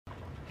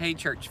Hey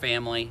church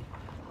family,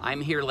 I'm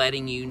here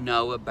letting you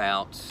know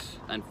about,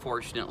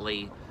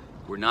 unfortunately,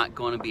 we're not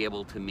going to be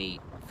able to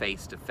meet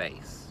face to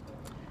face.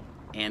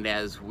 And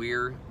as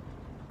we're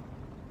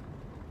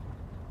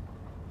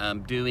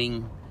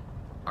doing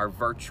our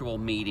virtual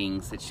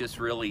meetings, it's just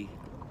really,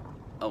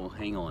 oh,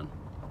 hang on.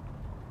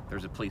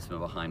 There's a policeman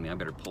behind me, I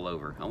better pull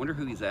over. I wonder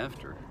who he's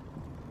after.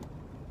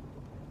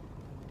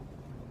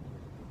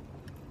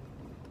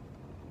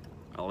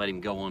 I'll let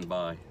him go on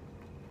by.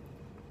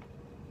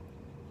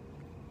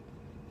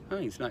 Oh,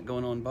 he's not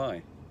going on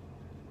by.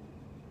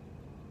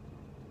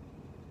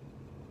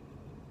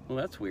 Well,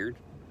 that's weird.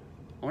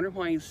 I wonder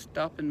why he's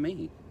stopping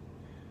me.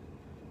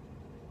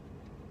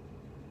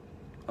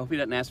 I hope he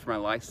doesn't ask for my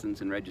license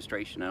and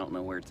registration. I don't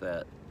know where it's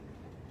at.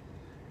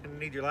 I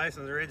need your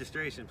license and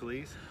registration,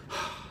 please.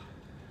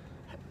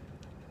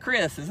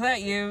 Chris, is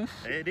that you?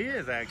 It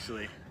is,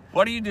 actually.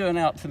 What are you doing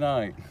out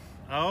tonight?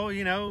 Oh,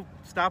 you know,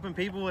 stopping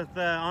people with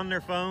on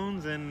their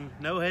phones and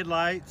no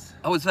headlights.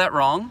 Oh, is that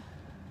wrong?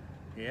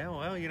 Yeah,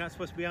 well, you're not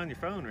supposed to be on your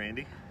phone,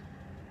 Randy.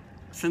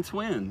 Since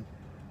when?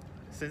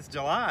 Since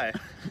July.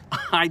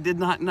 I did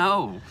not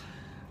know.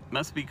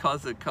 Must be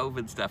because of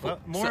COVID stuff. Well,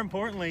 more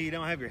importantly, you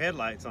don't have your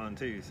headlights on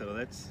too, so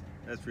that's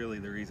really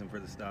the reason for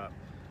the stop.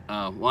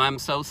 Oh, well, I'm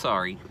so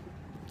sorry.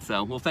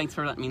 So, well, thanks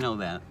for letting me know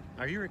that.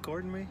 Are you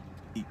recording me?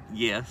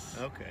 Yes.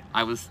 Okay.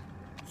 I was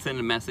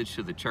sending a message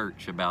to the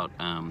church about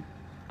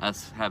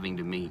us having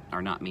to meet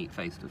or not meet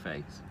face to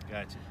face.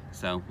 Gotcha.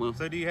 So, well.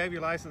 So, do you have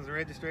your license and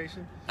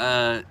registration?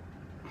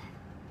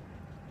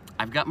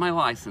 I've got my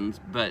license,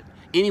 but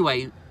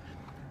anyway,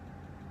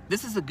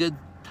 this is a good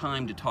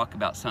time to talk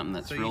about something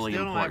that's really important. So you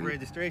still don't have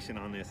registration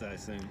on this, I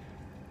assume?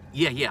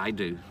 Yeah, I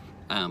do,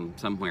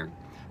 somewhere.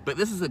 But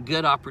this is a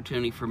good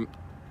opportunity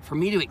for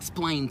me to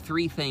explain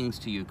three things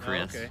to you,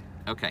 Chris. Oh, okay.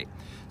 Okay,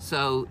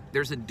 so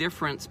there's a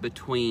difference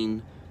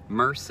between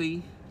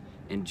mercy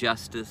and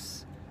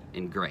justice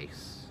and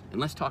grace. And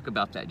let's talk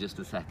about that just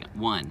a second.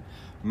 One,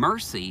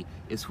 mercy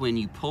is when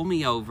you pull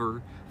me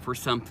over for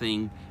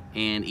something,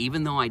 and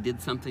even though I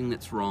did something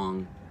that's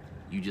wrong,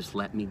 you just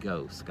let me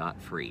go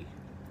scot-free.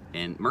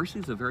 And mercy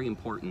is a very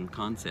important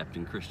concept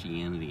in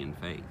Christianity and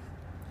faith.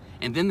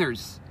 And then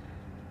there's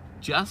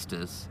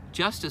justice.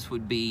 Justice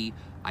would be,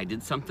 I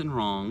did something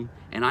wrong,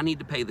 and I need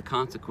to pay the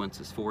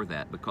consequences for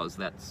that because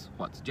that's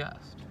what's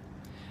just.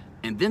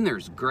 And then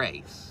there's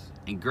grace,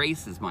 and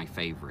grace is my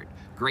favorite.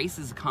 Grace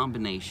is a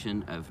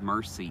combination of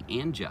mercy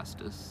and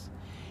justice,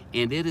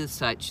 and it is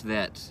such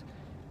that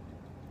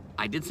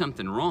I did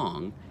something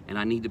wrong, and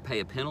I need to pay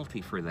a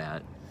penalty for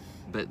that,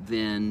 but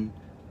then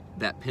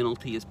that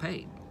penalty is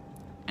paid.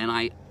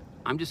 And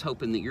I'm just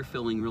hoping that you're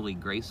feeling really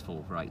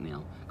graceful right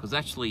now, because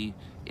actually,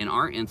 in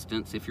our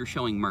instance, if you're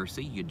showing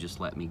mercy, you'd just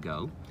let me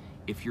go.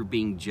 If you're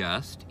being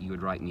just, you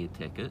would write me a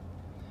ticket.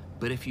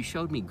 But if you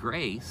showed me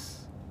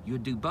grace, you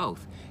would do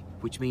both,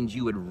 which means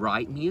you would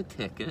write me a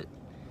ticket,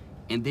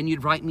 and then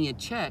you'd write me a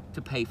check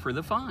to pay for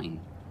the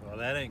fine. Well,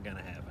 that ain't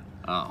gonna happen.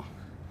 Oh,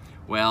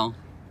 well,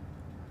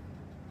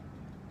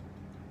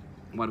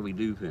 what do we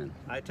do then?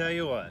 I tell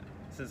you what,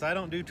 since I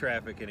don't do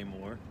traffic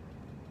anymore,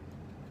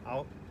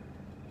 I'll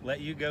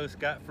let you go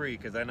scot-free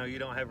because I know you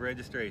don't have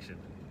registration.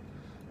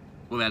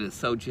 Well, that is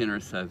so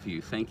generous of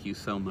you. Thank you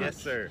so much. Yes,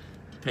 sir.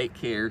 Take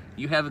care.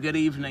 You have a good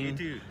evening.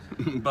 You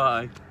too.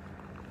 Bye.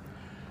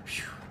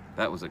 Whew,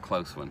 that was a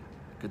close one.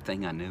 Good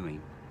thing I knew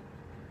him.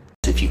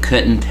 If you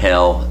couldn't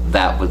tell,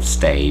 that was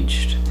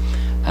staged.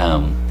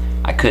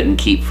 I couldn't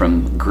keep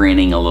from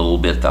grinning a little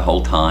bit the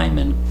whole time,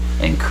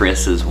 and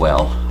Chris as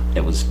well.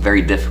 It was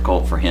very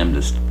difficult for him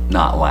to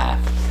not laugh.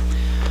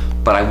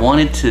 But I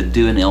wanted to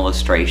do an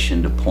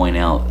illustration to point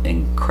out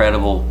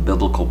incredible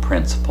biblical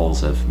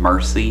principles of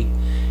mercy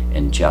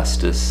and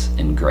justice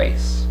and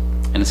grace,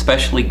 and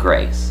especially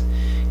grace.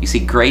 You see,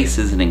 grace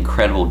is an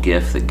incredible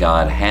gift that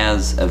God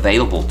has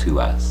available to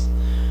us.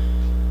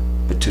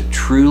 But to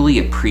truly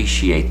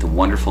appreciate the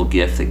wonderful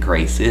gift that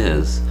grace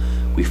is,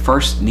 we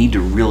first need to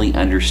really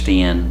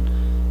understand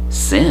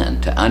sin,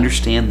 to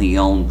understand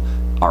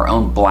our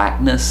own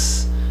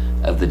blackness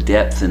of the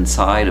depth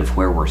inside of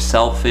where we're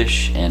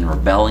selfish and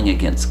rebelling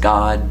against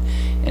God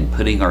and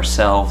putting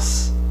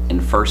ourselves in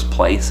first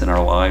place in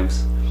our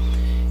lives.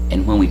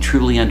 And when we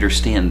truly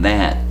understand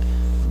that,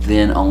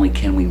 then only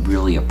can we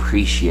really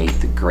appreciate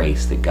the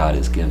grace that God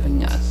is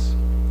giving us.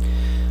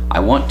 I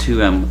want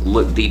to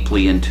look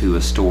deeply into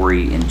a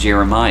story in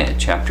Jeremiah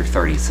chapter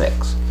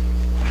 36.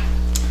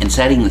 And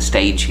setting the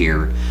stage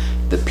here,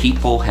 the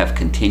people have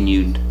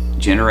continued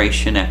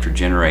generation after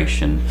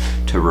generation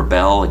to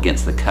rebel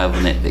against the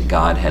covenant that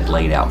God had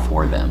laid out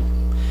for them.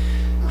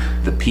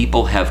 The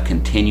people have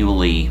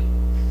continually,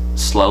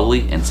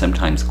 slowly and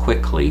sometimes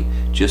quickly,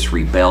 just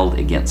rebelled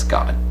against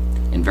God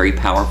in very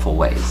powerful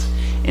ways.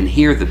 And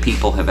here the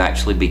people have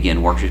actually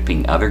begun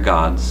worshiping other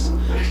gods,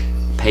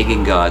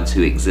 pagan gods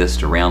who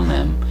exist around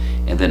them,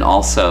 and then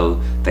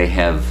also they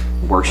have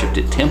worshipped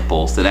at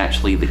temples that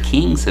actually the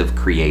kings have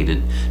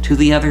created to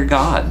the other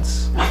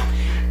gods.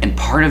 And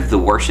part of the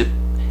worship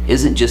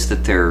isn't just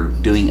that they're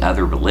doing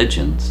other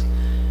religions.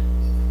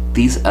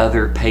 These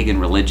other pagan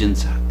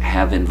religions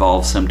have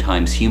involved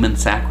sometimes human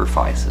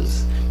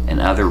sacrifices and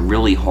other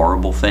really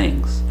horrible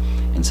things.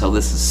 And so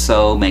this is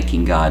so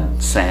making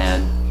God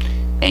sad,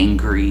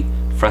 angry,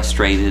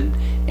 frustrated,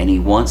 and he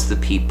wants the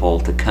people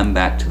to come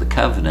back to the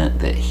covenant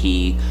that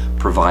he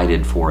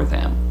provided for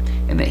them,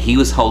 and that he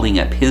was holding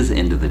up his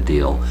end of the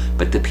deal,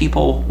 but the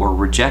people were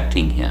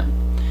rejecting him.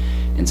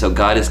 And so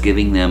God is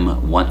giving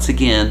them once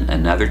again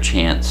another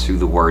chance through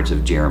the words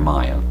of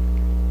Jeremiah.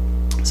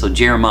 So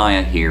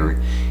Jeremiah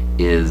here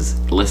is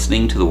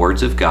listening to the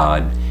words of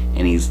God,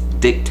 and he's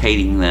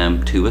dictating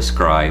them to a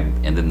scribe,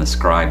 and then the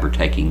scribe are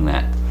taking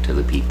that to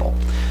the people.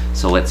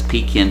 So let's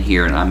peek in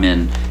here, and I'm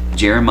in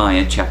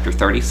Jeremiah chapter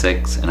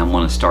 36, and I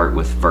want to start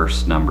with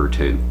verse number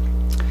 2.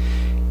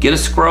 Get a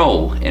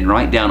scroll and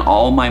write down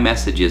all my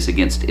messages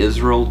against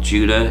Israel,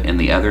 Judah, and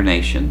the other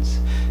nations.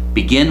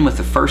 Begin with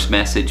the first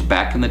message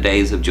back in the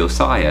days of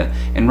Josiah,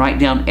 and write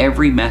down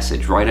every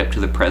message right up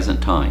to the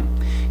present time.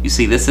 You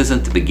see, this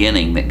isn't the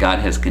beginning, that God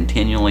has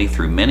continually,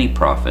 through many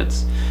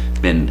prophets,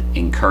 been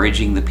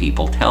encouraging the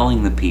people,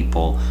 telling the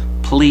people,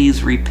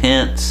 please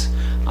repent.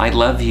 I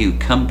love you.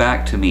 Come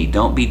back to me.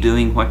 Don't be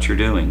doing what you're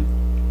doing.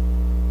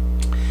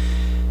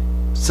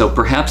 So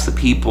perhaps the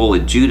people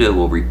of Judah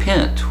will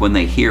repent when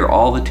they hear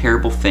all the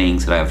terrible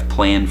things that I have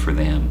planned for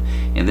them,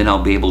 and then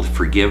I'll be able to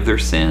forgive their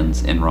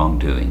sins and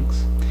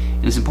wrongdoings.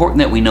 And it's important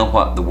that we know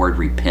what the word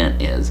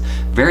repent is.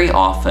 Very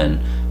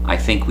often, I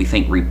think we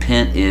think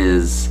repent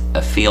is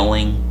a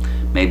feeling,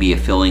 maybe a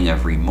feeling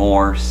of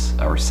remorse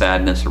or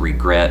sadness or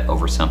regret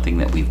over something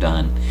that we've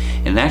done.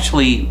 And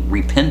actually,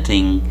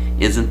 repenting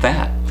isn't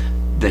that.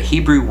 The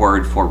Hebrew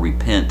word for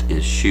repent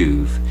is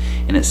shuv,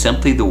 and it's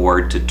simply the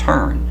word to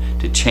turn,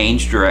 to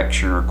change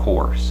direction or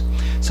course.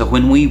 So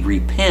when we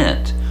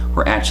repent,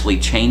 we're actually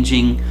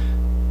changing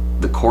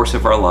the course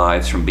of our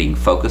lives from being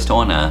focused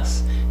on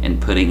us and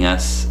putting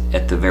us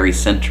at the very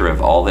center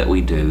of all that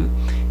we do,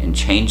 and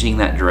changing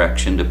that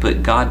direction to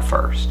put God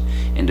first,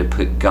 and to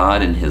put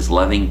God and his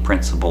loving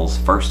principles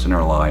first in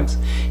our lives,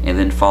 and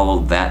then follow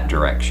that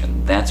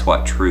direction. That's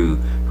what true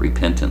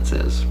repentance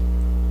is.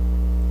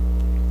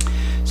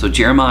 So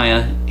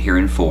Jeremiah, here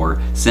in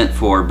 4, sent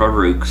for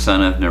Baruch,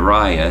 son of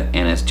Neriah,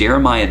 and as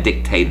Jeremiah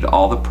dictated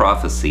all the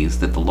prophecies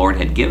that the Lord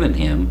had given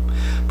him,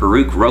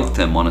 Baruch wrote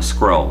them on a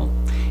scroll.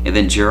 And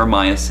then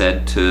Jeremiah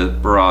said to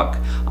Baruch,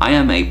 I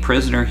am a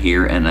prisoner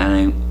here, and I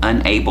am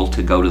unable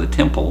to go to the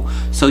temple.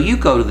 So you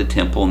go to the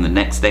temple on the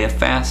next day of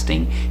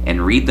fasting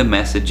and read the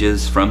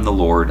messages from the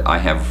Lord I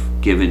have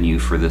given you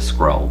for this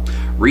scroll.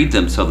 Read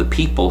them so the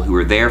people who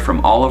are there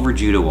from all over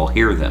Judah will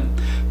hear them.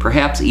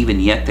 Perhaps even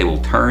yet they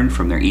will turn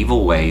from their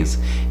evil ways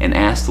and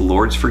ask the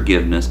Lord's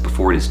forgiveness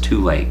before it is too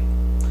late.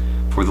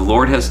 For the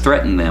Lord has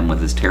threatened them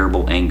with his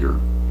terrible anger.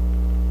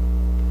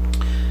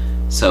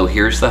 So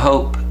here's the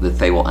hope, that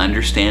they will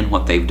understand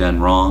what they've done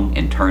wrong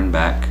and turn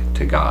back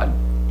to God.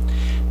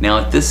 Now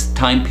at this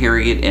time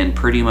period and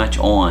pretty much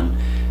on,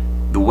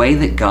 the way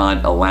that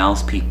God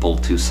allows people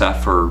to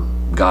suffer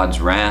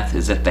God's wrath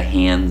is at the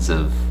hands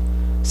of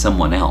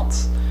someone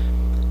else,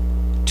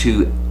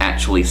 to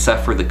actually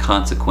suffer the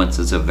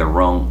consequences of their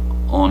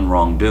own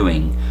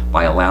wrongdoing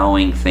by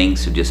allowing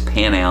things to just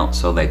pan out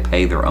so they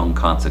pay their own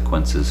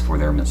consequences for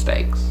their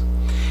mistakes.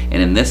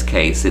 And in this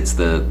case, it's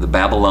the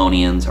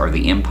Babylonians or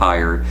the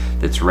empire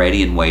that's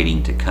ready and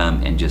waiting to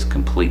come and just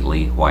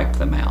completely wipe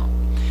them out.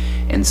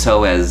 And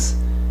so as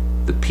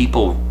the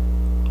people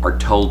are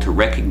told to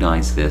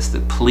recognize this,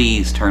 that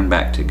please turn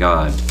back to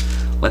God,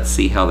 let's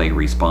see how they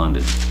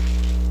responded.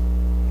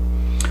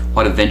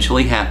 What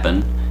eventually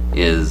happened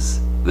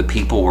is the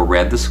people were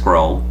read the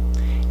scroll,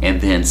 and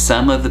then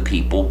some of the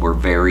people were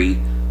very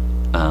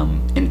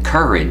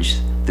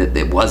encouraged that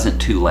it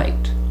wasn't too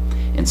late.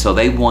 And so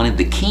they wanted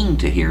the king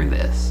to hear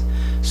this.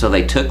 So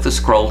they took the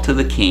scroll to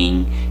the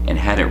king and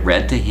had it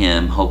read to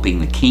him, hoping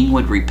the king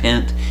would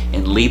repent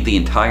and lead the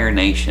entire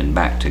nation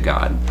back to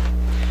God.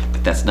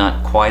 But that's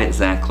not quite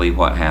exactly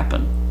what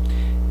happened.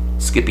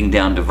 Skipping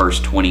down to verse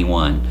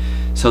 21.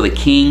 So the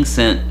king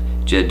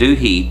sent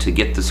Jeduhi to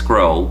get the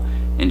scroll,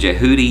 and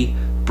Jehudi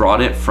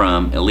brought it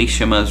from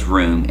Elishama's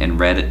room and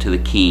read it to the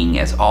king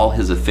as all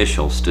his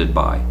officials stood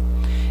by.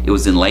 It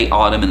was in late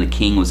autumn, and the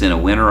king was in a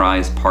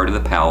winterized part of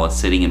the palace,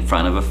 sitting in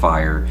front of a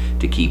fire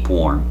to keep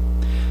warm.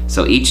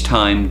 So each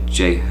time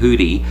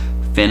Jehudi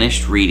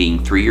finished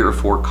reading 3 or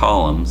 4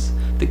 columns,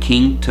 the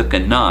king took a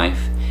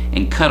knife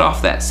and cut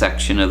off that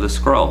section of the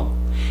scroll.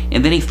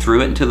 And then he threw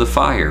it into the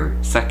fire,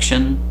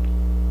 section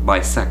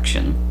by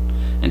section,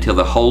 until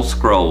the whole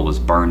scroll was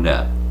burned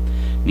up.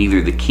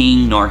 Neither the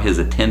king nor his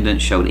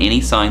attendants showed any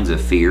signs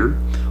of fear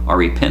or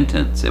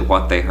repentance at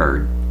what they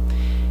heard.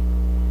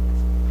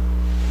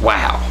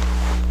 Wow.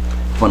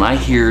 When I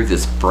hear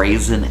this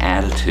brazen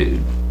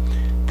attitude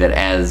that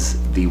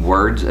as the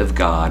words of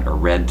God are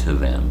read to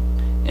them,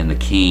 and the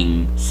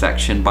king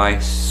section by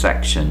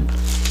section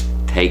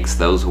takes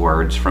those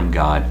words from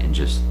God and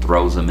just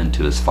throws them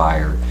into his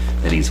fire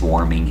that he's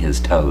warming his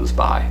toes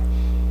by,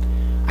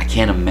 I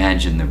can't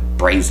imagine the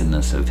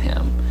brazenness of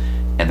him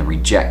and the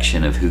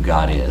rejection of who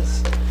God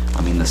is.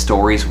 I mean, the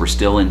stories were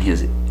still in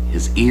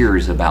his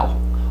ears about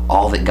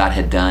all that God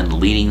had done,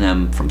 leading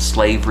them from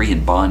slavery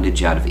and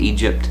bondage out of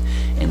Egypt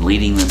and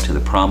leading them to the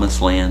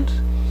promised land.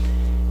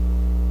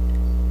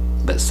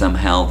 But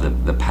somehow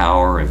the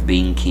power of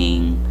being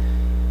king,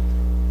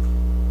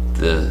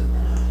 the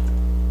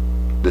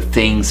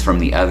things from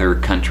the other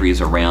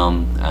countries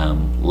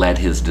around led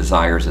his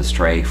desires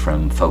astray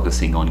from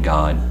focusing on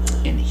God,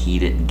 and he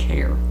didn't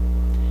care.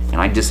 And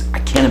I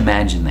can't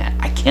imagine that.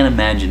 I can't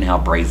imagine how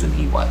brazen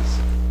he was.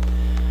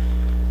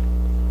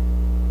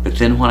 But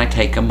then when I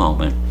take a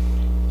moment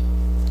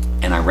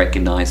and I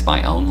recognize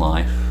my own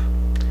life,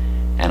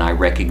 and I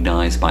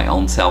recognize my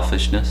own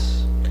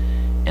selfishness,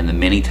 and the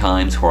many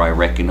times where I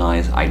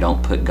recognize I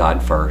don't put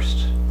God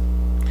first,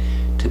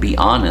 to be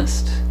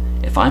honest,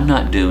 if I'm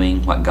not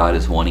doing what God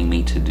is wanting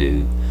me to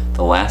do,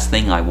 the last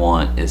thing I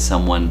want is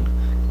someone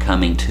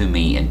coming to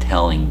me and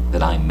telling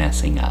that I'm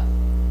messing up.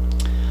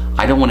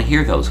 I don't want to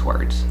hear those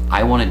words.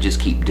 I want to just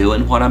keep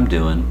doing what I'm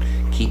doing,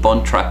 keep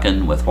on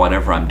trucking with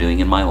whatever I'm doing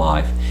in my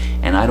life,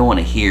 and I don't want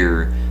to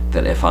hear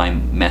that if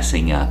I'm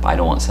messing up, I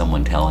don't want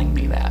someone telling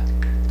me that.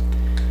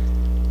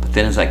 But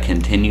then as I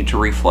continue to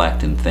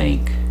reflect and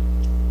think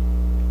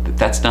that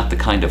that's not the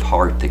kind of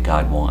heart that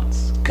God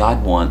wants.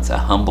 God wants a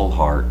humble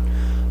heart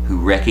who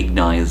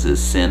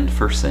recognizes sin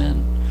for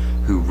sin,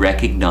 who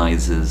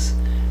recognizes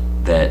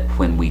that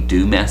when we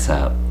do mess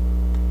up,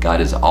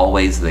 God is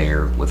always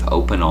there with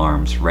open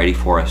arms, ready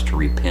for us to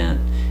repent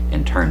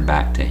and turn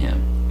back to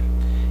Him.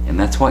 And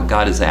that's what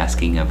God is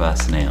asking of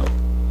us now,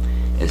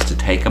 is to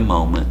take a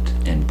moment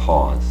and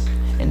pause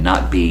and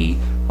not be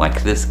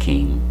like this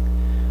king,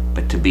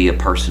 but to be a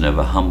person of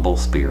a humble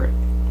spirit.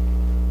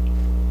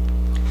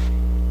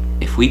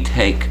 If we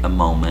take a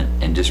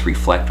moment and just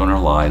reflect on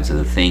our lives of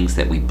the things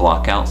that we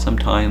block out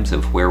sometimes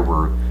of where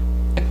we're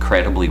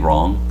incredibly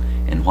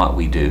wrong in what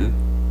we do,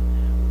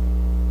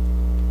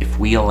 if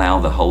we allow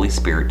the Holy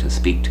Spirit to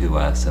speak to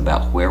us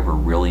about where we're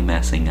really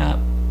messing up,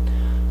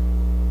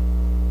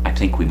 I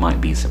think we might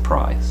be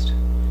surprised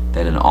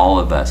that in all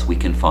of us we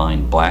can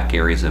find black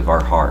areas of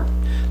our heart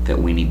that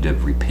we need to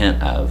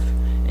repent of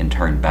and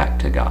turn back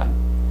to God.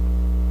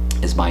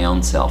 As my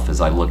own self,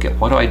 as I look at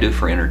what do I do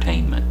for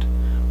entertainment?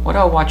 What do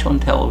I watch on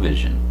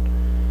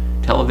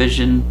television?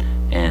 Television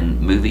and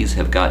movies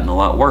have gotten a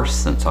lot worse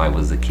since I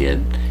was a kid.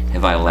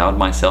 Have I allowed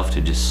myself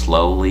to just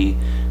slowly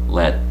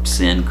let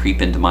sin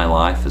creep into my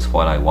life as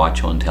what I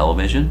watch on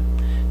television?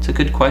 It's a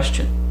good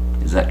question.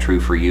 Is that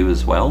true for you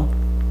as well?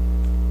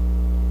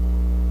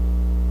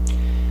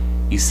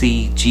 You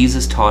see,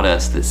 Jesus taught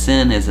us that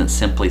sin isn't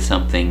simply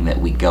something that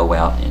we go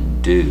out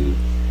and do.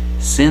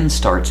 Sin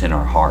starts in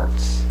our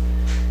hearts.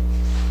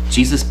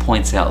 Jesus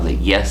points out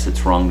that yes,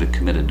 it's wrong to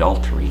commit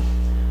adultery,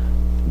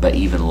 but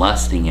even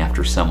lusting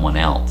after someone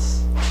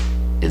else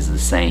is the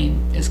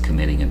same as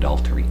committing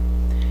adultery.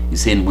 You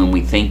see, and when we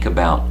think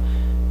about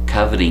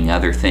coveting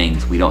other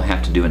things, we don't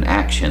have to do an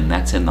action,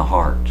 that's in the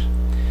heart.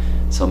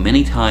 So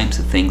many times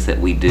the things that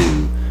we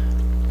do,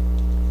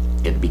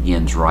 it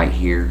begins right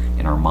here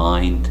in our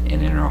mind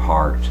and in our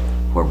heart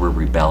where we're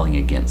rebelling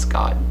against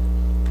God.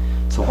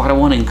 So what I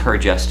want to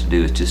encourage us to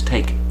do is just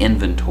take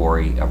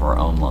inventory of our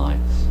own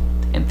lives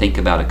and think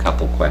about a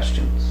couple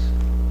questions.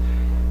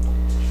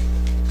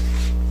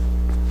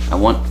 I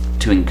want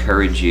to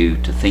encourage you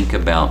to think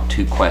about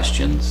two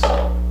questions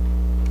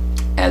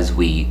as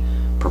we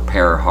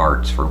prepare our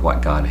hearts for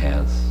what God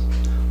has.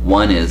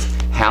 One is,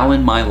 how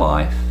in my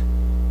life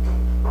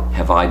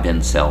have I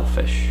been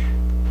selfish?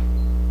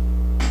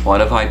 What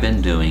have I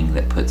been doing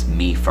that puts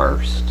me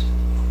first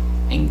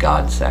and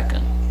God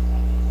second?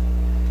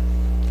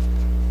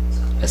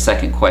 A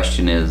second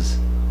question is,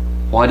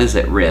 what is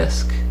at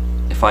risk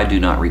if I do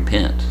not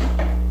repent?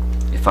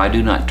 If I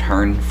do not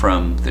turn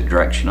from the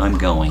direction I'm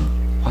going,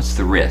 what's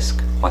the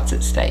risk? What's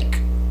at stake?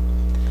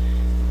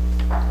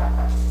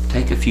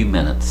 Take a few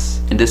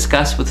minutes and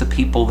discuss with the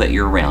people that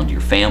you're around,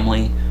 your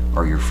family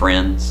or your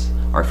friends,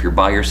 or if you're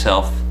by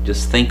yourself,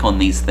 just think on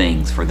these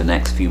things for the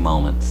next few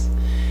moments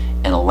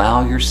and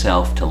allow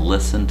yourself to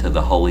listen to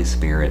the Holy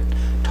Spirit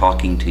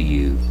talking to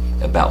you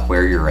about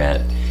where you're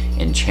at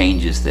and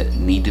changes that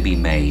need to be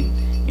made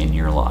in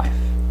your life.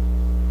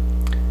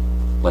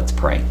 Let's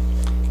pray.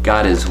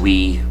 God, as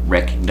we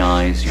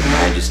recognize your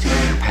majesty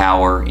and your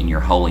power and your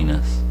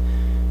holiness,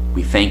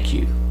 we thank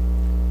you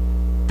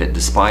that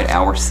despite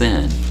our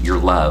sin, your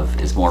love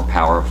is more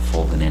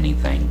powerful than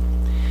anything.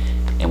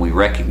 And we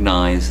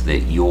recognize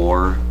that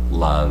your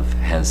love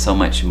has so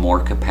much more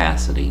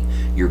capacity.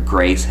 Your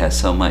grace has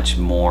so much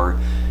more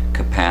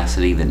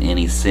capacity than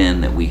any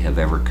sin that we have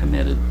ever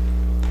committed.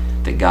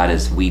 That God,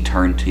 as we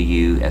turn to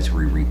you, as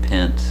we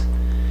repent,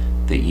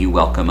 that you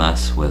welcome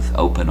us with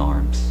open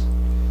arms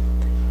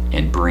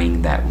and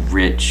bring that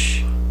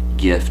rich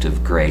gift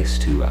of grace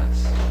to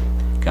us.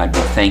 God,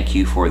 we thank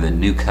you for the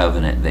new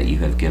covenant that you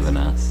have given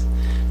us,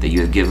 that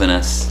you have given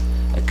us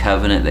a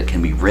covenant that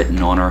can be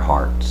written on our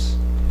hearts.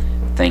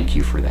 Thank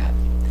you for that.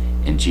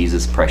 In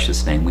Jesus'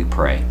 precious name we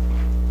pray.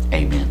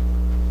 Amen.